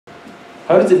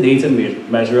how does the data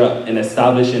measure up in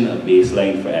establishing a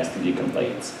baseline for SDG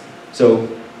compliance? So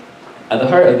at the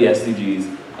heart of the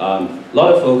SDGs, a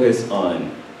lot of focus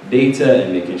on data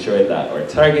and making sure that our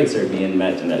targets are being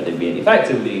met and that they're being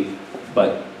effectively,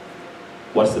 but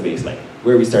what's the baseline?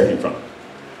 Where are we starting from?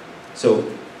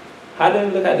 So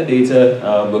having a look at the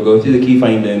data, we'll go through the key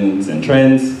findings and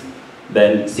trends,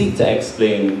 then seek to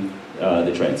explain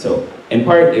the trends. So in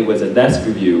part, it was a desk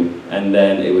review, and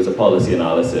then it was a policy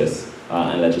analysis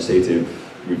and legislative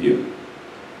review.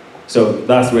 So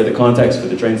that's where the context for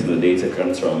the trends in the data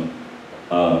comes from,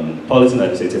 policy and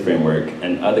legislative framework,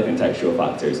 and other contextual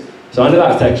factors. So under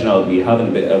that section, I'll be having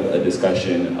a bit of a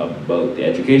discussion about the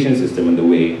education system and the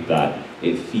way that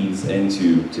it feeds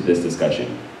into this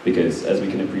discussion. Because as we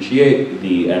can appreciate,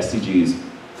 the SDGs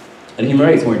and human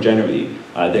rights more generally,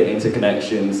 their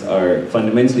interconnections are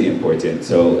fundamentally important.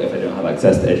 So if I don't have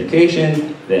access to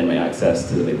education, then my access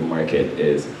to the labor market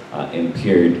is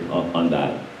impaired on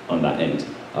that end.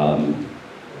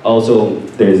 Also,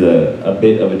 there's a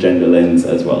bit of a gender lens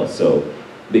as well. So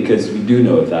because we do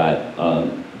know that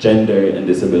gender and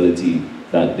disability,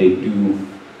 that they do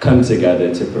come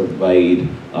together to provide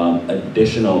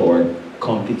additional or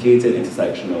complicated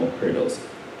intersectional hurdles.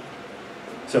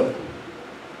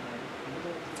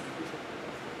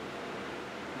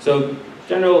 So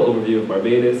general overview of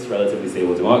Barbados, relatively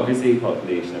stable democracy,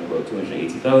 population of about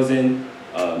 280,000,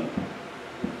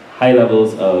 high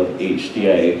levels of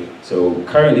HDI, so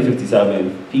currently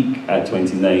 57, peak at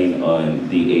 29 on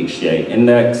the HDI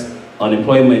index.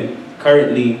 Unemployment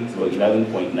currently is about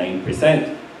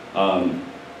 11.9%.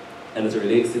 And as it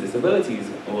relates to disabilities,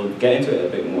 and we'll get into it a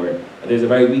bit more, there's a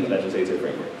very weak legislative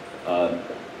framework.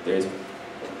 There's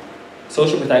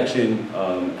social protection,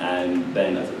 and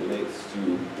then as it relates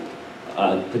to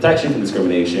protection from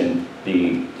discrimination,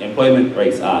 the Employment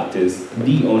Rights Act is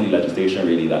the only legislation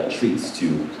really that treats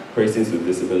to persons with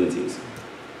disabilities.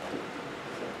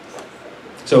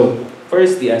 So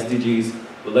first, the SDGs,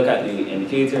 we'll look at the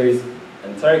indicators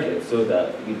and targets so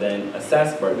that we then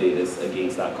assess Barbados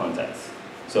against that context.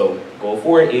 So goal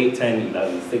 4, 8, 10,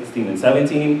 11, 16, and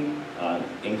 17,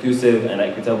 inclusive and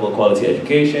equitable quality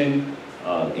education,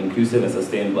 inclusive and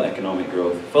sustainable economic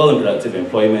growth, full and productive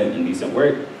employment and decent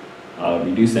work,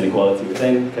 reduce inequality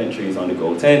within countries on the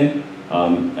goal 10,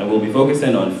 and we'll be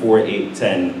focusing on 4, 8,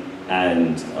 10,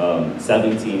 and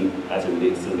 17 as it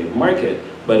relates to the labor market.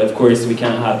 But of course, we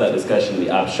can't have that discussion in the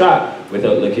abstract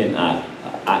without looking at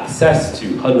access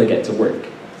to how do I get to work,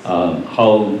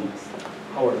 how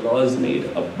are laws made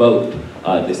about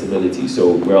disability.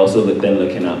 So we're also then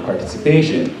looking at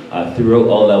participation throughout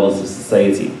all levels of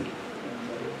society.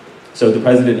 So the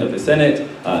president of the Senate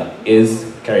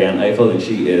is Carrie-Ann Eiffel, and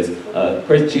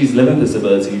she's living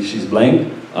disability, she's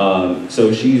blind.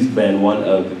 So she's been one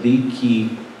of the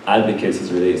key advocates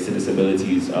as it relates to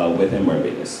disabilities within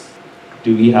Barbados.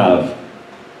 Do we have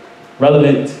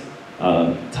relevant,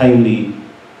 timely,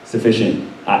 sufficient,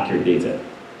 accurate data?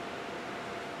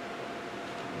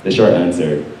 The short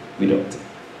answer, we don't.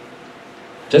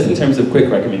 Just in terms of quick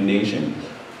recommendation,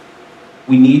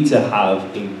 we need to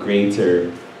have a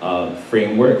greater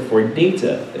framework for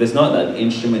data. It is not that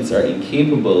instruments are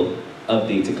incapable of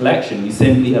data collection, we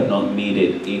simply have not made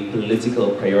it a political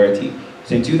priority.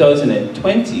 So in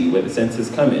 2020, with the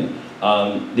census coming,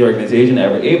 the organization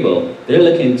EverAble, they're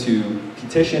looking to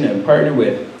petition and partner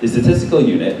with the statistical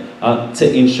unit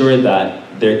to ensure that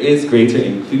there is greater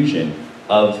inclusion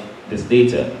of this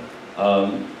data.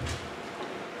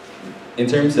 In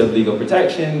terms of legal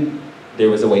protection, there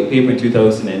was a white paper in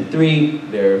 2003.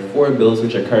 There are 4 bills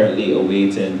which are currently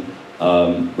awaiting,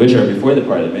 which are before the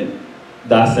Parliament.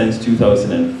 That's since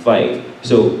 2005.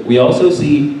 So we also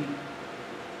see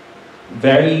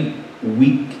very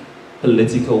weak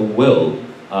political will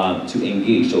to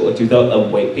engage. So a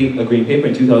green paper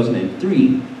in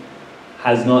 2003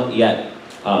 has not yet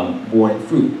borne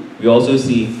fruit. We also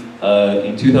see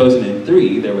in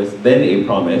 2003, there was then a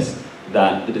promise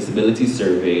that the disability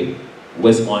survey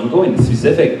was ongoing. The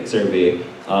specific survey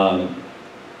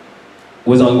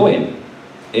was ongoing.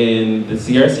 In the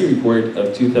CRC report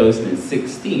of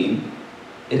 2016,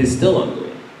 it is still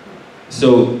ongoing.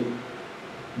 So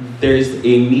there's a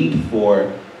need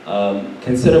for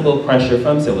considerable pressure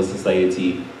from civil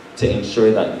society to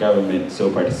ensure that government so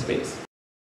participates.